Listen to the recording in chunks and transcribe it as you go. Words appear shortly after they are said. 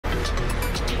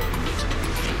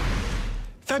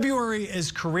February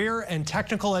is Career and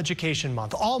Technical Education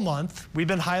Month. All month, we've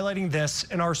been highlighting this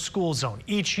in our school zone.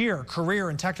 Each year, career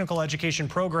and technical education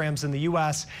programs in the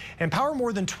U.S. empower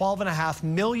more than 12.5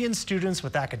 million students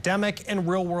with academic and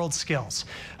real-world skills.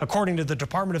 According to the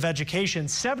Department of Education,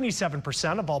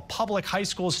 77% of all public high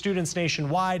school students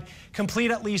nationwide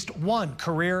complete at least one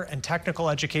career and technical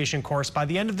education course by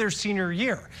the end of their senior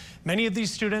year. Many of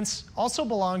these students also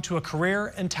belong to a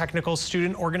career and technical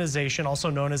student organization, also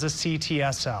known as a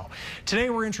CTSO. Today,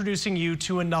 we're introducing you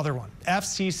to another one,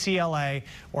 FCCLA,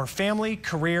 or Family,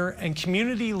 Career, and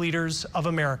Community Leaders of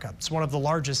America. It's one of the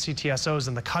largest CTSOs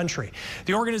in the country.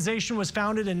 The organization was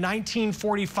founded in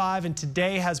 1945 and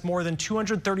today has more than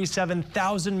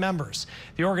 237,000 members.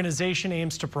 The organization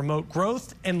aims to promote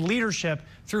growth and leadership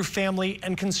through family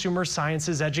and consumer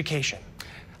sciences education.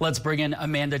 Let's bring in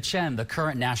Amanda Chen, the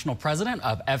current national president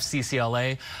of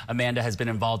FCCLA. Amanda has been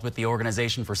involved with the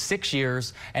organization for 6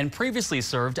 years and previously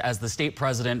served as the state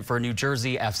president for New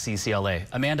Jersey FCCLA.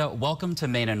 Amanda, welcome to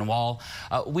Main and Wall.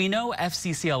 We know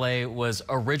FCCLA was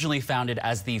originally founded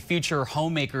as the future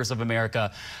homemakers of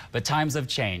America, but times have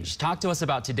changed. Talk to us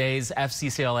about today's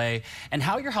FCCLA and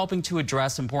how you're helping to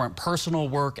address important personal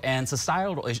work and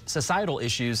societal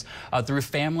issues through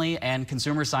family and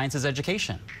consumer sciences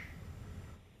education.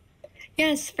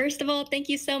 Yes, first of all, thank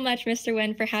you so much, Mr.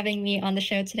 Nguyen, for having me on the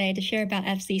show today to share about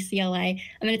FCCLA.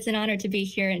 It's an honor to be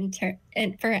here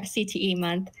for CTE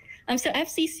Month. So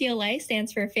FCCLA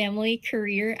stands for Family,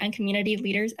 Career, and Community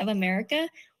Leaders of America.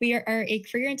 We are a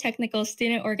career and technical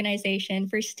student organization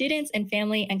for students in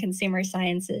family and consumer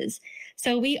sciences.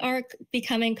 So we are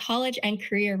becoming college and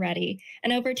career ready.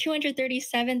 And over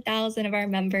 237,000 of our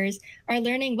members are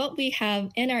learning what we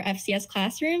have in our FCS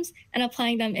classrooms and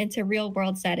applying them into real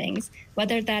world settings.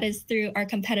 Whether that is through our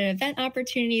competitive event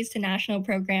opportunities to national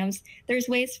programs, there's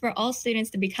ways for all students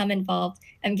to become involved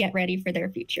and get ready for their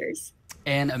futures.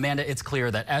 And Amanda, it's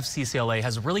clear that FCCLA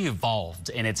has really evolved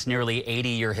in its nearly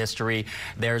 80-year history.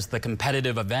 There's the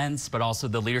competitive events, but also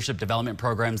the leadership development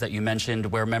programs that you mentioned,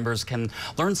 where members can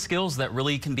learn skills that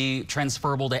really can be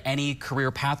transferable to any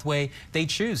career pathway they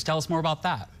choose. Tell us more about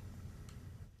that.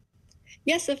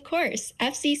 Yes, of course.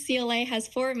 FCCLA has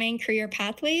 4 main career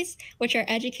pathways, which are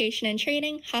education and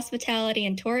training, hospitality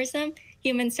and tourism,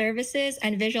 human services,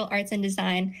 and visual arts and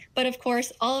design. But of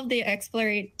course, all the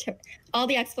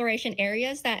exploration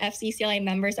areas that FCCLA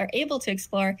members are able to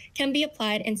explore can be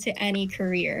applied into any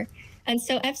career. And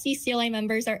so FCCLA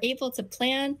members are able to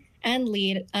plan and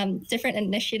lead different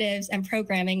initiatives and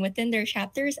programming within their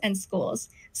chapters and schools.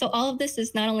 So all of this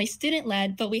is not only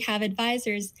student-led, but we have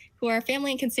advisors who are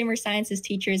family and consumer sciences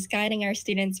teachers guiding our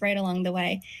students right along the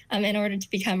way in order to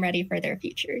become ready for their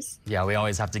futures. Yeah, we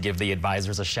always have to give the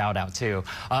advisors a shout out too.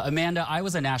 Amanda, I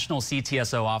was a national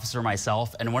CTSO officer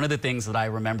myself, and one of the things that I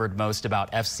remembered most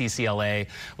about FCCLA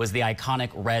was the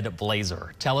iconic red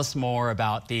blazer. Tell us more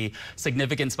about the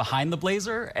significance behind the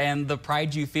blazer and the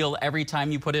pride you feel every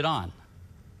time you put it on.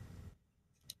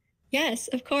 Yes,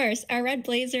 of course. Our red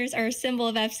blazers are a symbol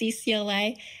of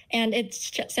FCCLA, and it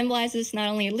symbolizes not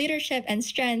only leadership and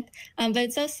strength, but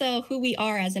it's also who we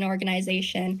are as an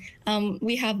organization.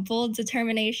 We have bold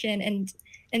determination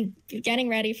and getting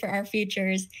ready for our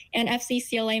futures, and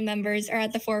FCCLA members are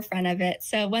at the forefront of it.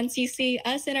 So once you see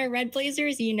us in our red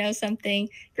blazers, you know something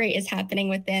great is happening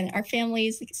within our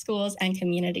families, schools, and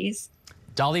communities.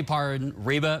 Dolly Parton,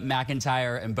 Reba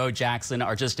McEntire, and Bo Jackson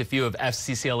are just a few of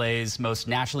FCCLA's most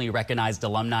nationally recognized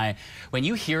alumni. When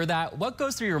you hear that, what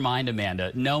goes through your mind,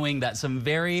 Amanda, knowing that some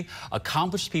very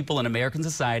accomplished people in American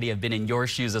society have been in your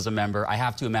shoes as a member? I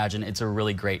have to imagine it's a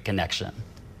really great connection.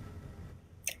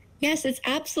 Yes, it's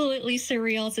absolutely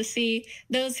surreal to see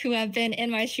those who have been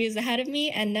in my shoes ahead of me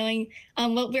and knowing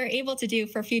what we're able to do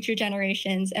for future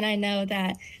generations. And I know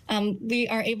that we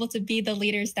are able to be the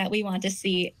leaders that we want to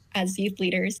see as youth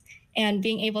leaders, and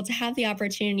being able to have the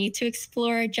opportunity to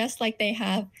explore just like they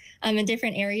have in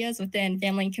different areas within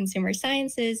family and consumer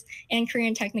sciences and career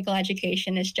and technical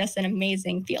education is just an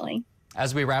amazing feeling.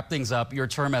 As we wrap things up, your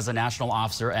term as a national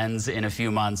officer ends in a few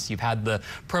months. You've had the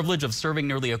privilege of serving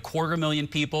nearly 250,000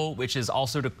 people, which is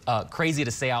also crazy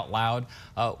to say out loud.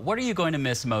 What are you going to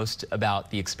miss most about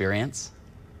the experience?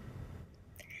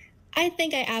 I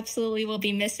think I absolutely will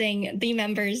be missing the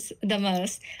members the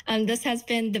most. This has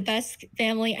been the best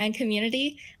family and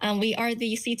community. We are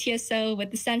the CTSO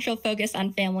with the central focus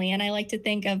on family, and I like to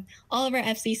think of all of our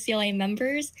FCCLA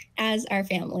members as our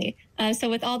family. So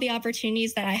with all the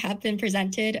opportunities that I have been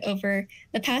presented over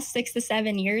the past 6 to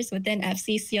 7 years within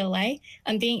FCCLA,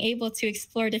 being able to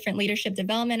explore different leadership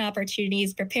development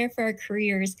opportunities, prepare for our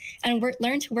careers, and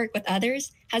learn to work with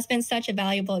others has been such a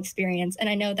valuable experience. And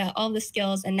I know that all the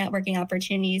skills and networking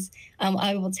opportunities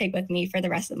I will take with me for the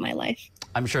rest of my life.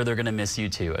 I'm sure they're going to miss you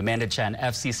too. Amanda Chen,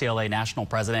 FCCLA National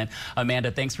President.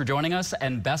 Amanda, thanks for joining us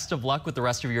and best of luck with the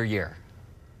rest of your year.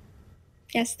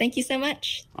 Yes, thank you so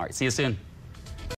much. All right, see you soon.